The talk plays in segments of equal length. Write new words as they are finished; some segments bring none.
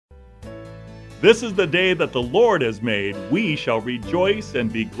This is the day that the Lord has made. We shall rejoice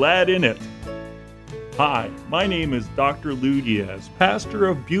and be glad in it. Hi, my name is Dr. Lou Diaz, pastor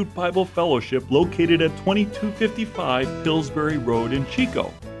of Butte Bible Fellowship located at 2255 Pillsbury Road in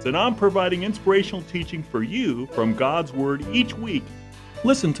Chico. And I'm providing inspirational teaching for you from God's Word each week.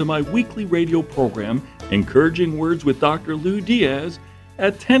 Listen to my weekly radio program, Encouraging Words with Dr. Lou Diaz,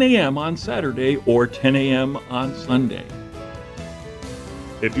 at 10 a.m. on Saturday or 10 a.m. on Sunday.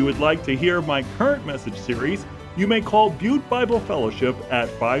 If you would like to hear my current message series, you may call Butte Bible Fellowship at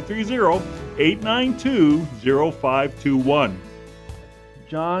 530-892-0521.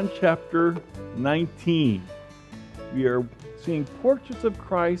 John chapter 19. We are seeing portraits of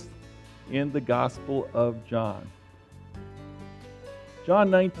Christ in the Gospel of John.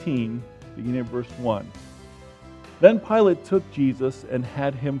 John 19, beginning at verse 1. Then Pilate took Jesus and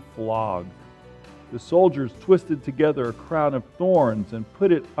had him flogged. The soldiers twisted together a crown of thorns and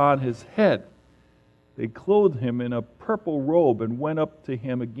put it on his head. They clothed him in a purple robe and went up to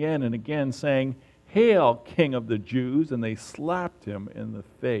him again and again, saying, "Hail, King of the Jews!" And they slapped him in the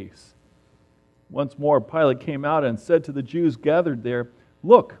face. Once more Pilate came out and said to the Jews gathered there,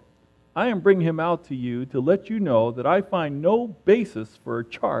 "Look, I am bringing him out to you to let you know that I find no basis for a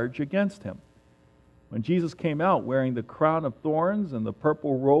charge against him." When Jesus came out wearing the crown of thorns and the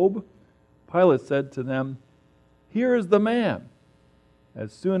purple robe, Pilate said to them, "Here is the man."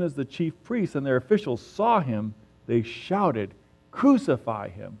 As soon as the chief priests and their officials saw him, they shouted, "Crucify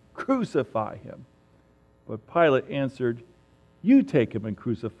him! Crucify him!" But Pilate answered, "You take him and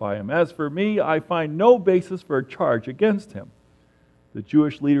crucify him. As for me, I find no basis for a charge against him." The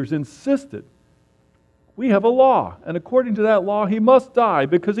Jewish leaders insisted, "We have a law, and according to that law he must die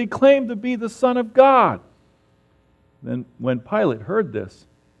because he claimed to be the Son of God." Then when Pilate heard this,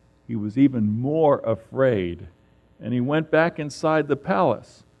 he was even more afraid, and he went back inside the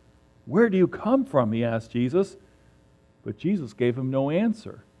palace. "Where do you come from?" he asked Jesus. But Jesus gave him no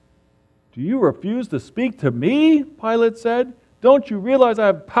answer. "Do you refuse to speak to me?" Pilate said. "Don't you realize I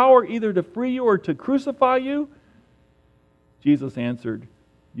have power either to free you or to crucify you?" Jesus answered,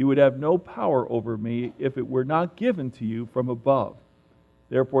 "You would have no power over me if it were not given to you from above.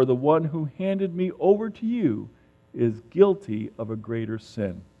 Therefore, the one who handed me over to you is guilty of a greater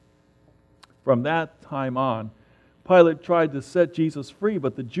sin." From that time on, Pilate tried to set Jesus free,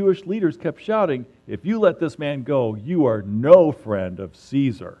 but the Jewish leaders kept shouting, "If you let this man go, you are no friend of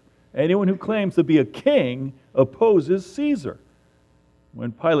Caesar. Anyone who claims to be a king opposes Caesar."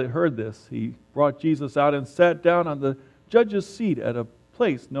 When Pilate heard this, he brought Jesus out and sat down on the judge's seat at a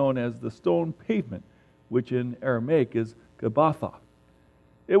place known as the Stone Pavement, which in Aramaic is Gabbatha.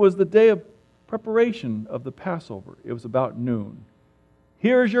 It was the day of preparation of the Passover. It was about noon.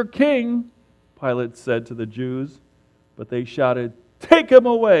 "Here is your king," Pilate said to the Jews, but they shouted, take him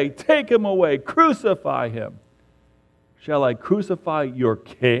away, crucify him." "Shall I crucify your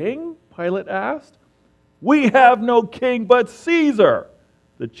king?" Pilate asked. "We have no king but Caesar,"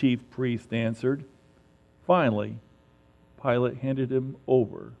 the chief priest answered. Finally, Pilate handed him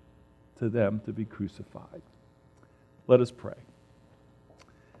over to them to be crucified. Let us pray.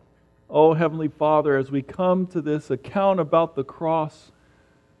 Oh, Heavenly Father, as we come to this account about the cross,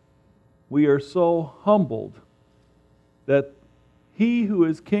 we are so humbled that He who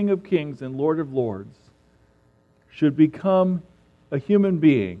is King of Kings and Lord of Lords should become a human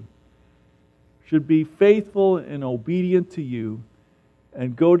being, should be faithful and obedient to you,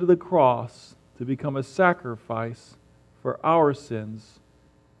 and go to the cross to become a sacrifice for our sins.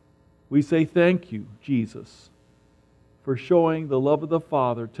 We say thank you, Jesus, for showing the love of the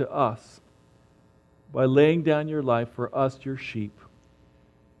Father to us by laying down your life for us, your sheep.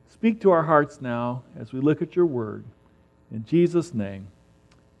 Speak to our hearts now as we look at your word. In Jesus' name,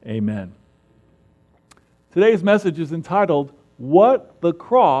 amen. Today's message is entitled, "What the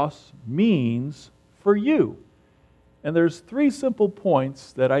Cross Means for You." And there's three simple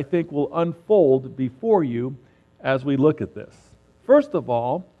points that I think will unfold before you as we look at this. First of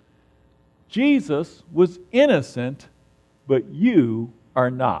all, Jesus was innocent, but you are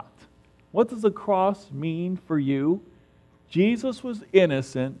not. What does the cross mean for you? Jesus was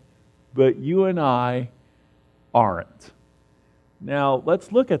innocent, but you and I aren't. Now,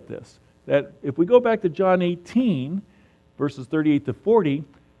 let's look at this. That if we go back to John 18, verses 38 to 40,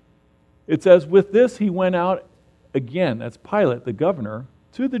 it says, "With this he went out again," that's Pilate, the governor,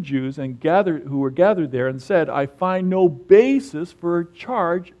 "to the Jews who were gathered there and said, I find no basis for a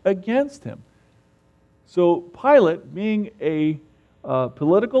charge against him." So Pilate, being a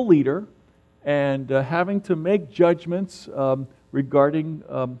political leader and having to make judgments regarding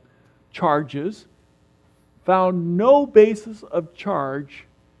charges, found no basis of charge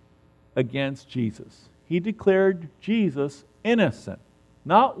against Jesus. He declared Jesus innocent.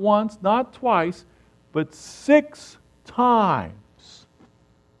 Not once, not twice, but 6 times.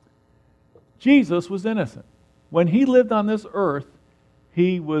 Jesus was innocent. When he lived on this earth,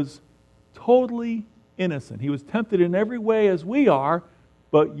 he was totally innocent. He was tempted in every way as we are,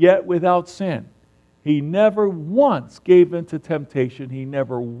 but yet without sin. He never once gave in to temptation. He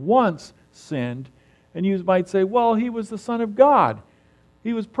never once sinned. And you might say, well, he was the Son of God.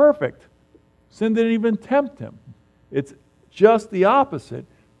 He was perfect. Sin didn't even tempt him. It's just the opposite.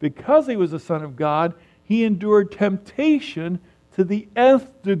 Because he was the Son of God, he endured temptation to the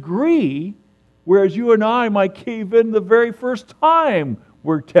nth degree, whereas you and I might cave in the very first time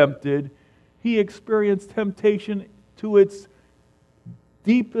we're tempted. He experienced temptation to its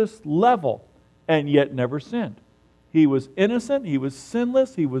deepest level and yet never sinned. He was innocent, he was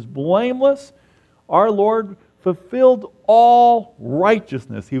sinless, he was blameless. Our Lord fulfilled all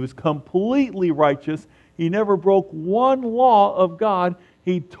righteousness. He was completely righteous. He never broke one law of God.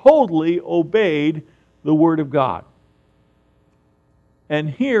 He totally obeyed the Word of God. And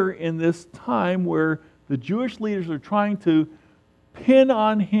here in this time where the Jewish leaders are trying to pin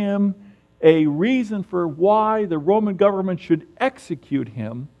on him a reason for why the Roman government should execute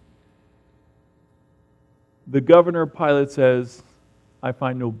him, the governor Pilate says, I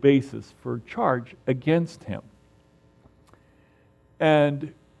find no basis for charge against him.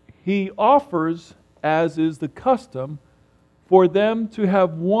 And he offers, as is the custom, for them to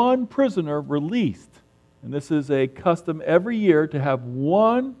have one prisoner released. And this is a custom every year to have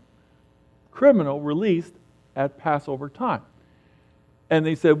one criminal released at Passover time. And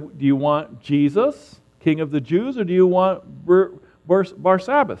they said, do you want Jesus, King of the Jews, or do you want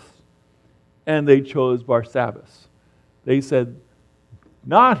Barsabbas? And they chose Barsabbas. They said,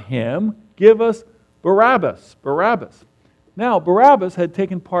 not him, give us Barabbas. Now, Barabbas had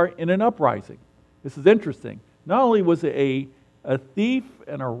taken part in an uprising. This is interesting. Not only was it a thief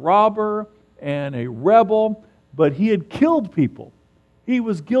and a robber and a rebel, but he had killed people. He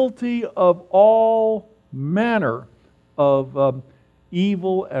was guilty of all manner of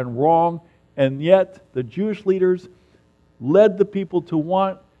evil and wrong, and yet the Jewish leaders led the people to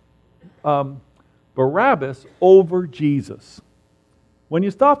want Barabbas over Jesus. When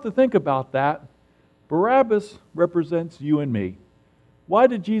you stop to think about that, Barabbas represents you and me. Why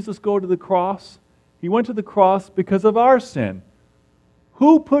did Jesus go to the cross? He went to the cross because of our sin.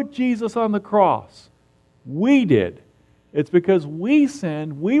 Who put Jesus on the cross? We did. It's because we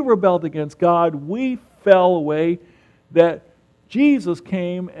sinned, we rebelled against God, we fell away, that Jesus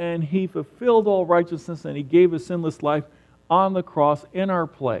came and He fulfilled all righteousness and He gave His sinless life on the cross in our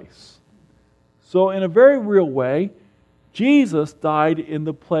place. So in a very real way, Jesus died in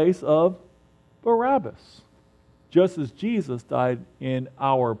the place of Barabbas, just as Jesus died in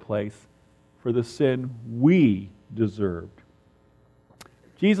our place for the sin we deserved.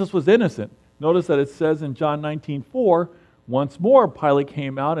 Jesus was innocent. Notice that it says in John 19:4, once more Pilate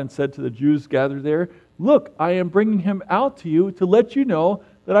came out and said to the Jews gathered there, look, I am bringing him out to you to let you know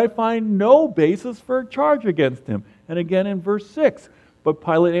that I find no basis for a charge against him. And again in verse 6, but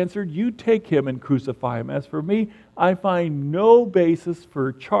Pilate answered, you take him and crucify him. As for me, I find no basis for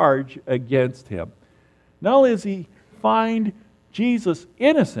a charge against him. Not only does he find Jesus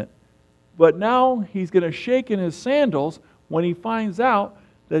innocent, but now he's going to shake in his sandals when he finds out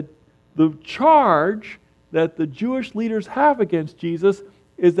that the charge that the Jewish leaders have against Jesus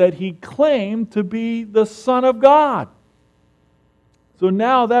is that he claimed to be the Son of God. So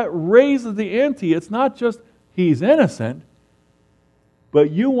now that raises the ante. It's not just he's innocent, but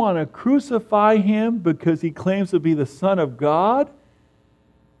you want to crucify him because he claims to be the Son of God?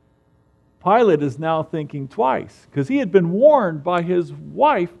 Pilate is now thinking twice, because he had been warned by his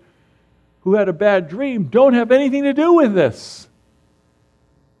wife, who had a bad dream, don't have anything to do with this.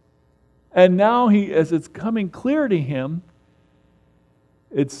 And now as it's coming clear to him,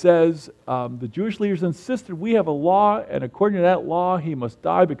 it says, the Jewish leaders insisted, we have a law, and according to that law, he must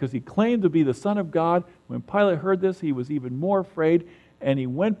die because he claimed to be the Son of God. When Pilate heard this, he was even more afraid, and he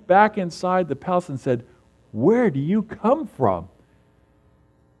went back inside the palace and said, where do you come from?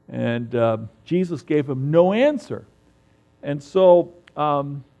 And Jesus gave him no answer. And so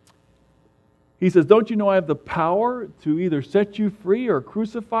he says, don't you know I have the power to either set you free or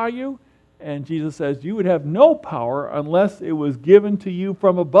crucify you? And Jesus says, you would have no power unless it was given to you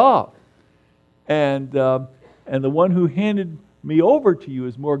from above. And the one who handed me over to you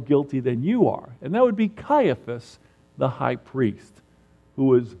is more guilty than you are. And that would be Caiaphas, the high priest, who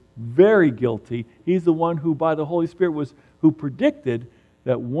was very guilty. He's the one who, by the Holy Spirit, who predicted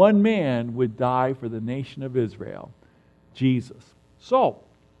that one man would die for the nation of Israel, Jesus. So,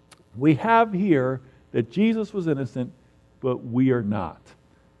 We have here that Jesus was innocent, but we are not.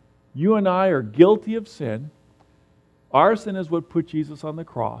 You and I are guilty of sin. Our sin is what put Jesus on the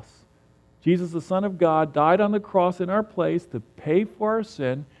cross. Jesus, the Son of God, died on the cross in our place to pay for our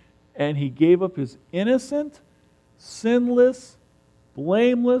sin, and He gave up His innocent, sinless,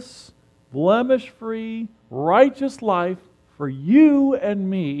 blameless, blemish-free, righteous life for you and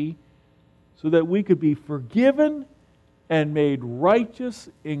me so that we could be forgiven and made righteous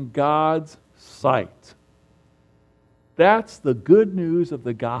in God's sight. That's the good news of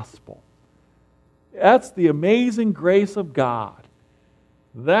the gospel. That's the amazing grace of God.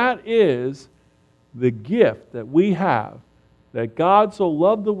 That is the gift that we have, that God so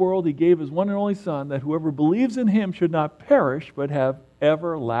loved the world, He gave His one and only Son, that whoever believes in Him should not perish, but have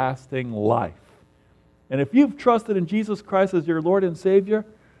everlasting life. And if you've trusted in Jesus Christ as your Lord and Savior,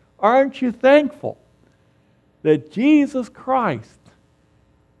 aren't you thankful that Jesus Christ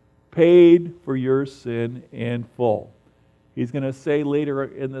paid for your sin in full? He's going to say later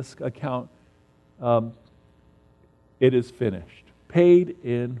in this account, it is finished. Paid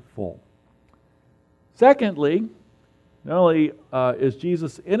in full. Secondly, not only is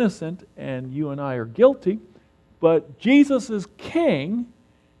Jesus innocent and you and I are guilty, but Jesus is king,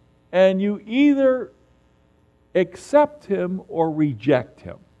 and you either accept Him or reject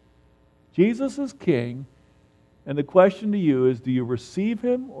Him. Jesus is king, and the question to you is, do you receive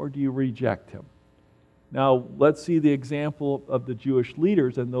Him or do you reject Him? Now, let's see the example of the Jewish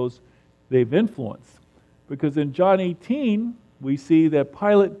leaders and those they've influenced. Because in John 18, we see that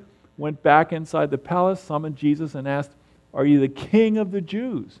Pilate went back inside the palace, summoned Jesus, and asked, "Are you the king of the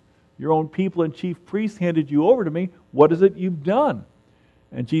Jews? Your own people and chief priests handed you over to me. What is it you've done?"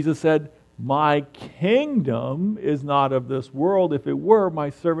 And Jesus said, "My kingdom is not of this world. If it were, my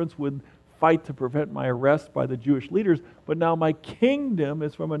servants would fight to prevent my arrest by the Jewish leaders. But now my kingdom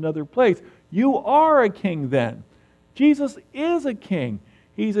is from another place." You are a king then. Jesus is a king.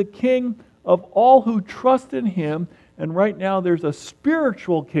 He's a king of all who trust in Him. And right now there's a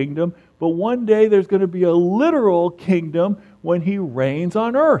spiritual kingdom, but one day there's going to be a literal kingdom when He reigns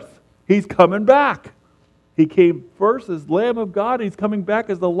on earth. He's coming back. He came first as Lamb of God. He's coming back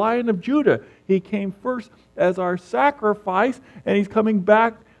as the Lion of Judah. He came first as our sacrifice, and He's coming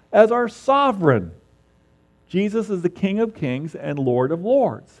back as our sovereign. Jesus is the King of Kings and Lord of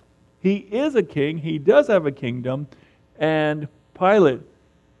Lords. He is a king. He does have a kingdom. And Pilate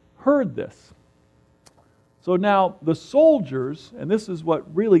heard this. So now the soldiers, and this is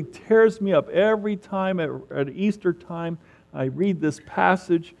what really tears me up every time at Easter time, I read this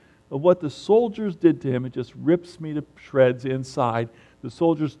passage of what the soldiers did to Him. It just rips me to shreds inside. The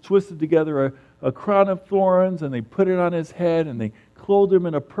soldiers twisted together a crown of thorns, and they put it on His head, and they clothed Him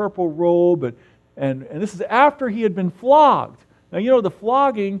in a purple robe. And this is after He had been flogged. Now, you know, the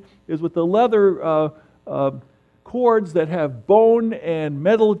flogging is with the leather cords that have bone and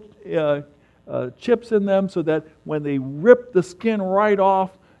metal chips in them, so that when they rip the skin right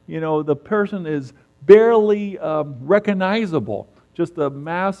off, you know, the person is barely recognizable. Just a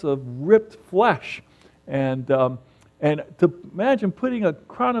mass of ripped flesh. And to imagine putting a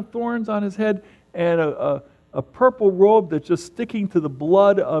crown of thorns on His head and a purple robe that's just sticking to the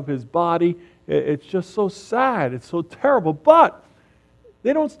blood of His body, it's just so sad. It's so terrible. But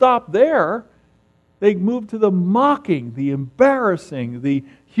they don't stop there. They move to the mocking, the embarrassing, the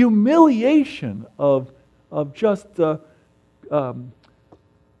humiliation of just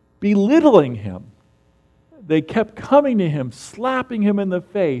belittling Him. They kept coming to Him, slapping Him in the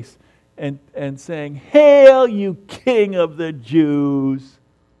face, and saying, "Hail, you King of the Jews."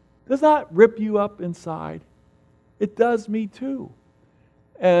 Does that rip you up inside? It does me too.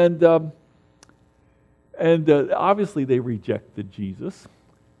 And obviously they rejected Jesus.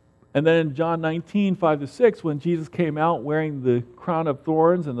 And then in John 19, 5-6, when Jesus came out wearing the crown of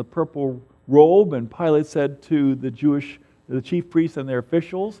thorns and the purple robe, and Pilate said to the chief priests and their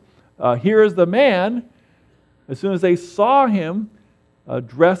officials, "Here is the man." As soon as they saw Him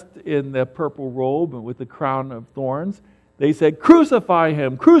dressed in the purple robe and with the crown of thorns, they said, "Crucify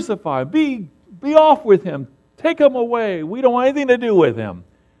Him, crucify Him, be off with Him, take Him away. We don't want anything to do with Him.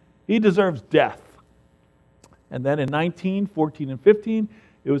 He deserves death." And then in 19, 14, and 15,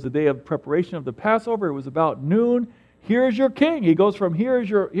 it was the day of preparation of the Passover. It was about noon. "Here is your king." He goes from here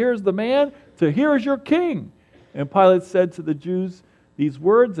is the man to "here is your king." And Pilate said to the Jews these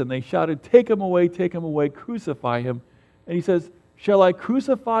words, and they shouted, take him away, crucify Him." And He says, "Shall I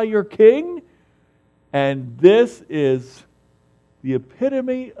crucify your king?" And this is the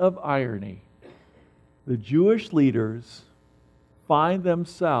epitome of irony. The Jewish leaders find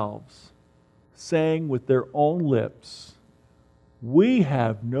themselves saying with their own lips, We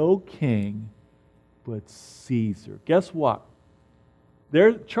have no king but Caesar. Guess what?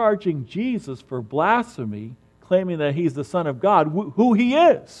 They're charging Jesus for blasphemy, claiming that he's the Son of God, who he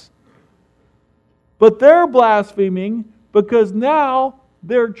is. But they're blaspheming because now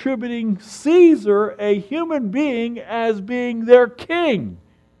they're attributing Caesar, a human being, as being their king,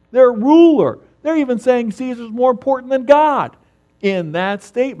 their ruler. They're even saying Caesar's more important than God in that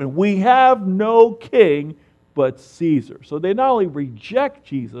statement. We have no king but Caesar. So they not only reject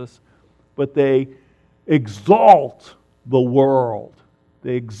Jesus, but they exalt the world.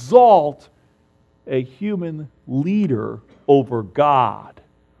 They exalt a human leader over God.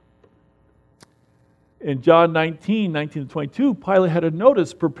 In John 19:19-22, Pilate had a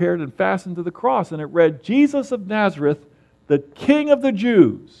notice prepared and fastened to the cross, and it read, "Jesus of Nazareth, the King of the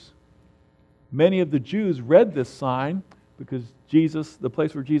Jews." Many of the Jews read this sign because Jesus, the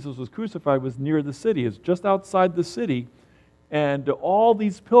place where Jesus was crucified, was near the city. It's just outside the city. And all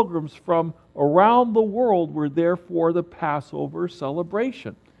these pilgrims from around the world were there for the Passover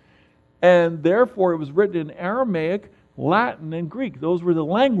celebration. And therefore it was written in Aramaic, Latin, and Greek. Those were the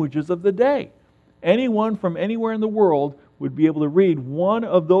languages of the day. Anyone from anywhere in the world would be able to read one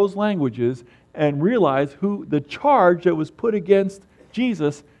of those languages and realize who the charge that was put against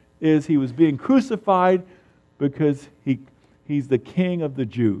Jesus is. He was being crucified because he's the King of the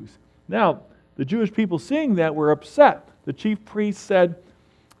Jews. Now, the Jewish people seeing that were upset. The chief priest said,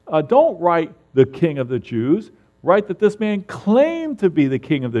 don't write the King of the Jews. Write that this man claimed to be the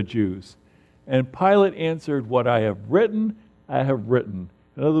King of the Jews. And Pilate answered, what I have written, I have written.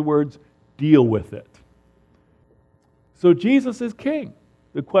 In other words, deal with it. So Jesus is king.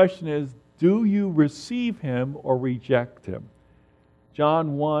 The question is, do you receive him or reject him?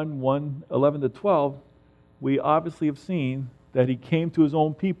 John 1:11-12, we obviously have seen that he came to his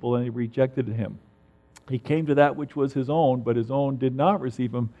own people and they rejected him. He came to that which was his own, but his own did not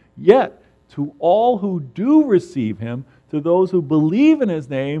receive him. Yet, to all who do receive him, to those who believe in his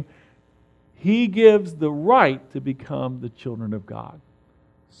name, he gives the right to become the children of God.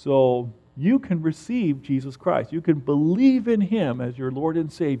 So, you can receive Jesus Christ. You can believe in him as your Lord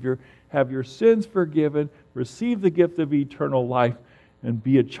and Savior, have your sins forgiven, receive the gift of eternal life, and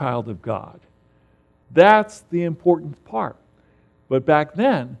be a child of God. That's the important part. But back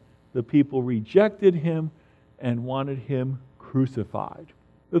then, the people rejected him and wanted him crucified.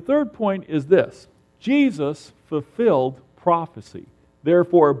 The third point is this: Jesus fulfilled prophecy.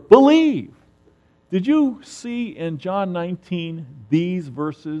 Therefore, believe. Did you see in John 19 these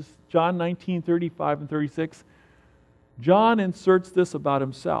verses? John 19:35-36. John inserts this about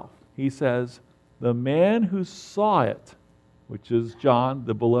himself. He says, the man who saw it, which is John,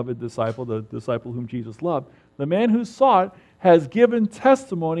 the beloved disciple, the disciple whom Jesus loved, the man who saw it has given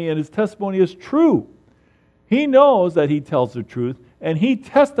testimony, and his testimony is true. He knows that he tells the truth, and he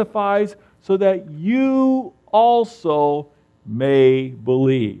testifies so that you also may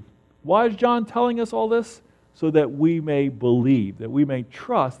believe. Why is John telling us all this? So that we may believe, that we may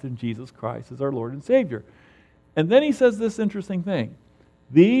trust in Jesus Christ as our Lord and Savior. And then he says this interesting thing.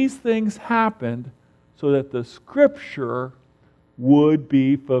 These things happened so that the Scripture would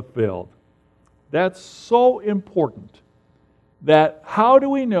be fulfilled. That's so important. That how do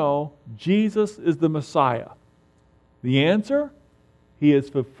we know Jesus is the Messiah? The answer? He has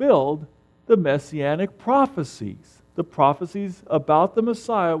fulfilled the messianic prophecies. The prophecies about the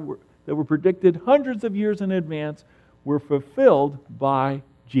Messiah that were predicted hundreds of years in advance were fulfilled by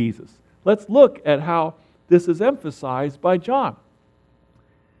Jesus. Let's look at how this is emphasized by John.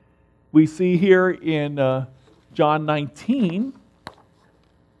 We see here in John 19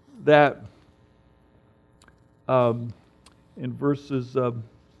 that in verses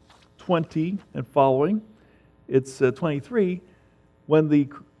 20 and following, it's 23, when the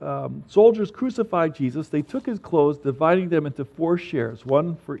soldiers crucified Jesus, they took his clothes, dividing them into 4 shares,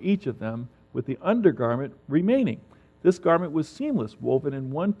 one for each of them, with the undergarment remaining. This garment was seamless, woven in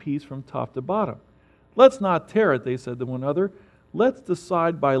one piece from top to bottom. Let's not tear it, they said to one another. Let's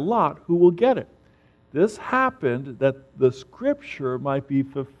decide by lot who will get it. This happened that the Scripture might be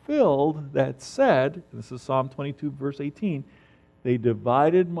fulfilled that said, this is Psalm 22, verse 18, they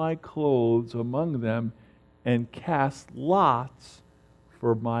divided my clothes among them and cast lots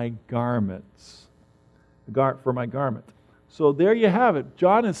for my garments. For my garment. So there you have it.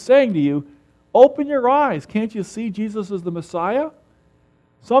 John is saying to you, open your eyes. Can't you see Jesus as the Messiah?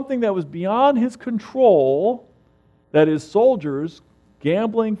 Something that was beyond his control, that his soldiers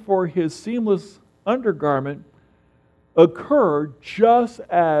gambling for his seamless undergarment, occurred just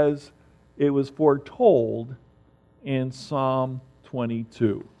as it was foretold in Psalm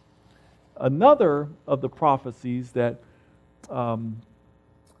 22. Another of the prophecies that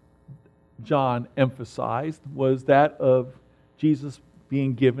John emphasized was that of Jesus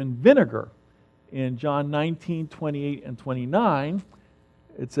being given vinegar. In John 19, 28 and 29,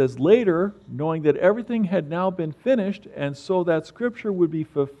 it says, "Later, knowing that everything had now been finished, and so that Scripture would be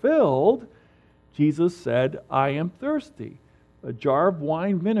fulfilled, Jesus said, 'I am thirsty.' A jar of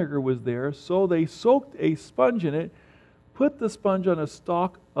wine vinegar was there, so they soaked a sponge in it, put the sponge on a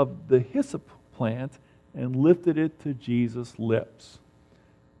stalk of the hyssop plant, and lifted it to Jesus' lips.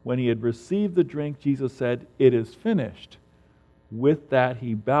 When he had received the drink, Jesus said, 'It is finished.' With that,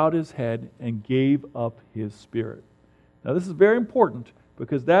 he bowed his head and gave up his spirit." Now, this is very important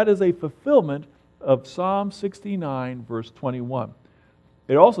because that is a fulfillment of Psalm 69, verse 21.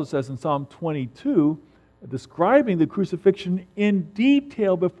 It also says in Psalm 22, describing the crucifixion in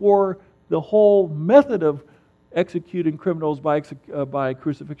detail before the whole method of executing criminals by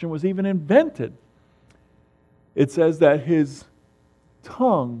crucifixion was even invented. It says that his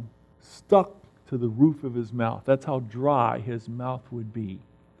tongue stuck to the roof of his mouth. That's how dry his mouth would be.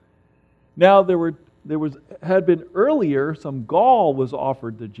 Now had been earlier, some gall was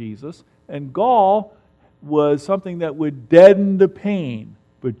offered to Jesus, and gall was something that would deaden the pain,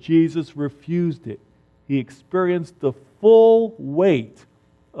 but Jesus refused it. He experienced the full weight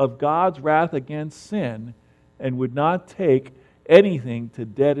of God's wrath against sin and would not take anything to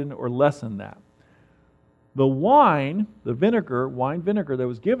deaden or lessen that. The wine vinegar that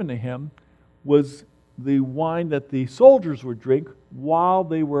was given to him was the wine that the soldiers would drink while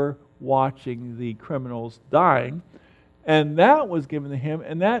they were watching the criminals dying. And that was given to him,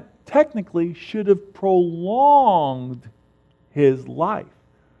 and that technically should have prolonged his life.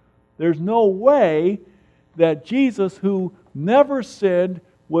 There's no way that Jesus, who never sinned,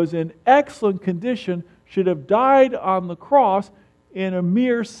 was in excellent condition, should have died on the cross in a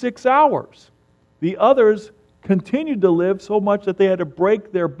mere 6 hours. The others continued to live so much that they had to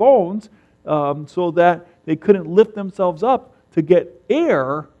break their bones so that they couldn't lift themselves up to get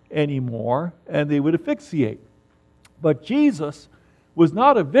air anymore, and they would asphyxiate. But Jesus was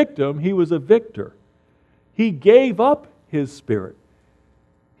not a victim, he was a victor. He gave up his spirit.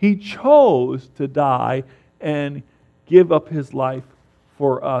 He chose to die and give up his life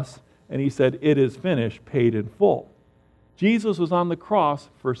for us. And he said, "It is finished," paid in full. Jesus was on the cross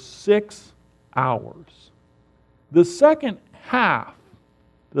for 6 hours. The second half,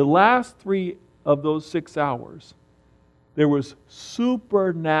 the last 3 of those 6 hours, there was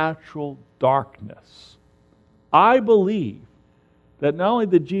supernatural darkness. I believe that not only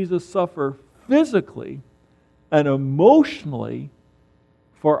did Jesus suffer physically and emotionally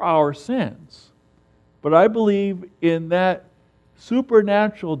for our sins, but I believe in that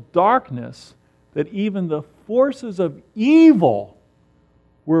supernatural darkness that even the forces of evil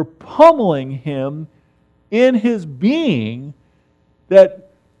were pummeling him in his being that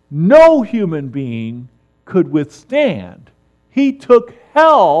no human being could withstand. He took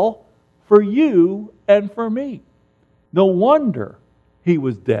hell for you and for me. No wonder he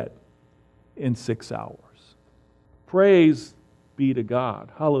was dead in 6 hours. Praise be to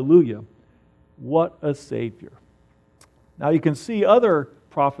God. Hallelujah. What a Savior. Now you can see other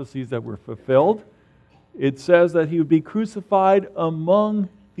prophecies that were fulfilled. It says that he would be crucified among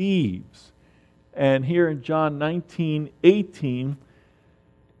thieves. And here in John 19:18,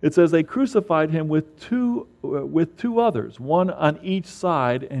 it says they crucified him with two others, one on each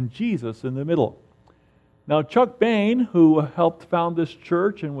side and Jesus in the middle. Now Chuck Bain, who helped found this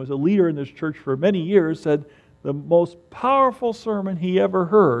church and was a leader in this church for many years, said the most powerful sermon he ever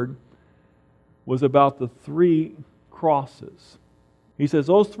heard was about the 3 crosses. He says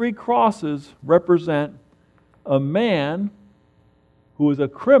those 3 crosses represent a man who was a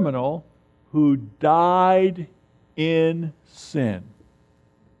criminal who died in sin.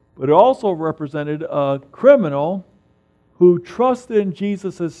 But it also represented a criminal who trusted in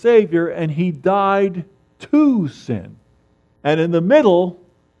Jesus as Savior, and he died to sin. And in the middle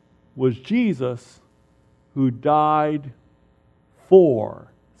was Jesus, who died for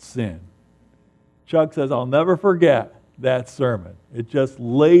sin. Chuck says, I'll never forget that sermon. It just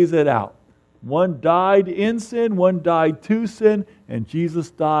lays it out. One died in sin, one died to sin, and Jesus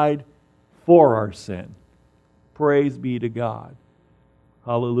died for our sin. Praise be to God.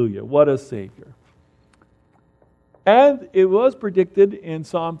 Hallelujah. What a Savior. And it was predicted in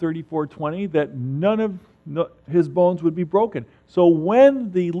Psalm 34:20 that none of his bones would be broken. So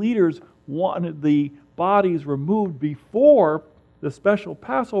when the leaders wanted the bodies removed before the special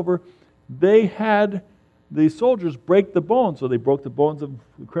Passover, they had the soldiers break the bones. So they broke the bones of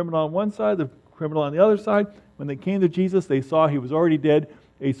the criminal on one side, the criminal on the other side. When they came to Jesus, they saw he was already dead.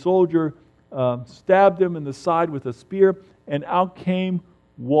 A soldier stabbed him in the side with a spear, and out came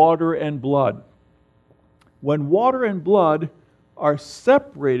water and blood. When water and blood are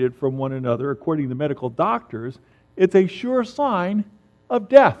separated from one another, according to medical doctors, it's a sure sign of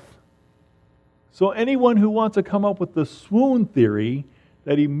death. So anyone who wants to come up with the swoon theory,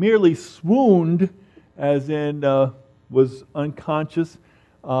 that he merely swooned, as in was unconscious,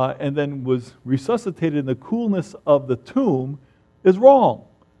 and then was resuscitated in the coolness of the tomb, is wrong.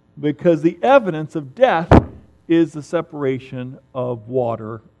 Because the evidence of death is the separation of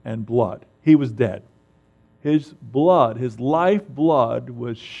water and blood. He was dead. His blood, his life blood,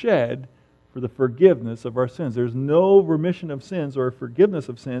 was shed for the forgiveness of our sins. There's no remission of sins or forgiveness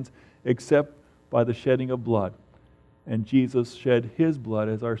of sins except by the shedding of blood. And Jesus shed his blood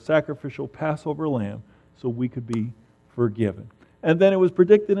as our sacrificial Passover lamb so we could be forgiven. And then it was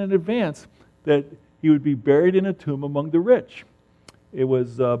predicted in advance that he would be buried in a tomb among the rich. It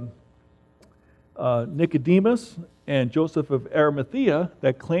was Nicodemus and Joseph of Arimathea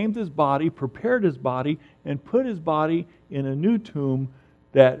that claimed his body, prepared his body, and put his body in a new tomb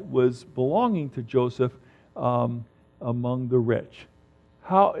that was belonging to Joseph among the rich.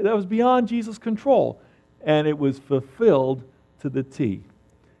 That was beyond Jesus' control, and it was fulfilled to the T.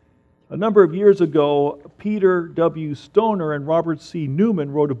 A number of years ago, Peter W. Stoner and Robert C.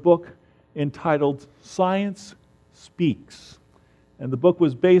 Newman wrote a book entitled Science Speaks. And the book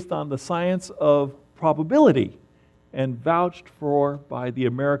was based on the science of probability and vouched for by the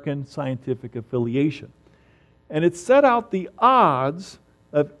American Scientific Affiliation. And it set out the odds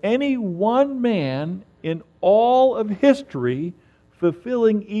of any one man in all of history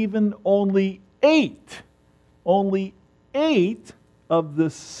fulfilling even only eight of the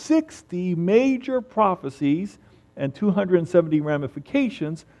 60 major prophecies and 270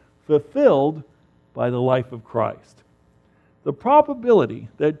 ramifications fulfilled by the life of Christ. The probability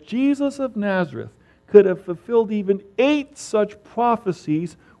that Jesus of Nazareth could have fulfilled even 8 such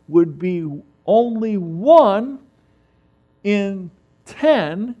prophecies would be only 1 in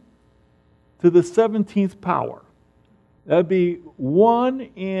 10 to the 17th power. That'd be 1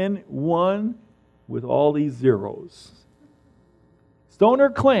 in 1 with all these zeros.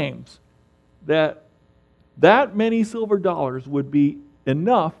 Stoner claims that many silver dollars would be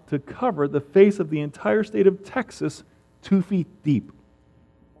enough to cover the face of the entire state of Texas 2 feet deep.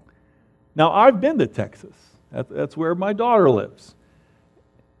 Now, I've been to Texas. That's where my daughter lives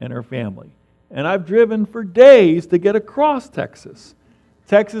and her family. And I've driven for days to get across Texas.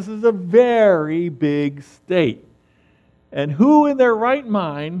 Texas is a very big state. And who in their right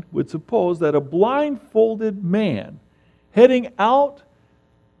mind would suppose that a blindfolded man heading out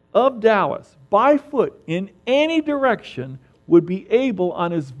of Dallas by foot in any direction would be able,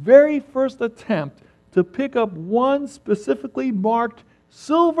 on his very first attempt, to pick up one specifically marked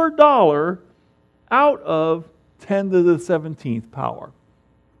silver dollar out of 10 to the 17th power?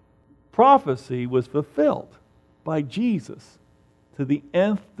 Prophecy was fulfilled by Jesus to the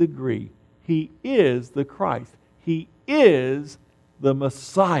nth degree. He is the Christ. He is the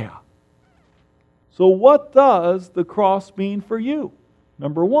Messiah. So what does the cross mean for you?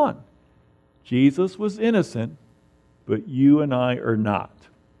 Number 1, Jesus was innocent, but you and I are not.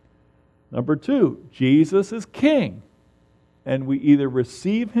 Number 2, Jesus is king, and we either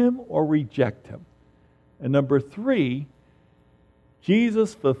receive him or reject him. And number 3,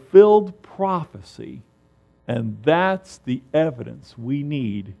 Jesus fulfilled prophecy, and that's the evidence we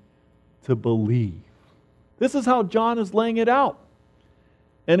need to believe. This is how John is laying it out.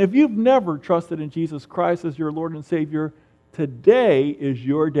 And if you've never trusted in Jesus Christ as your Lord and Savior, today is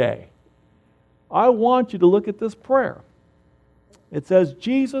your day. I want you to look at this prayer. It says,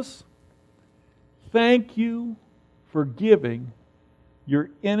 Jesus, thank you for giving your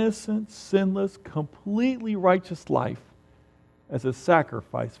innocent, sinless, completely righteous life as a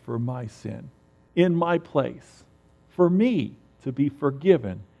sacrifice for my sin, in my place, for me to be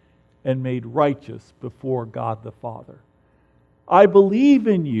forgiven and made righteous before God the Father. I believe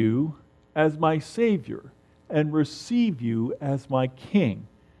in you as my Savior and receive you as my King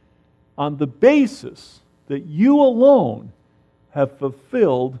on the basis that you alone have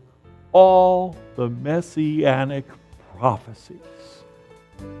fulfilled all the messianic prophecies.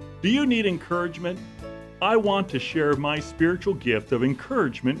 Do you need encouragement? I want to share my spiritual gift of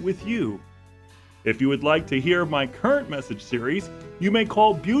encouragement with you. If you would like to hear my current message series, you may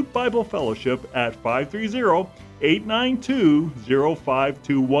call Butte Bible Fellowship at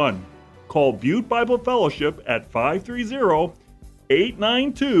 530-892-0521. Call Butte Bible Fellowship at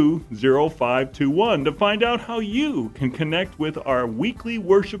 530-892-0521 to find out how you can connect with our weekly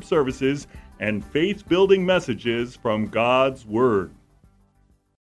worship services and faith-building messages from God's Word.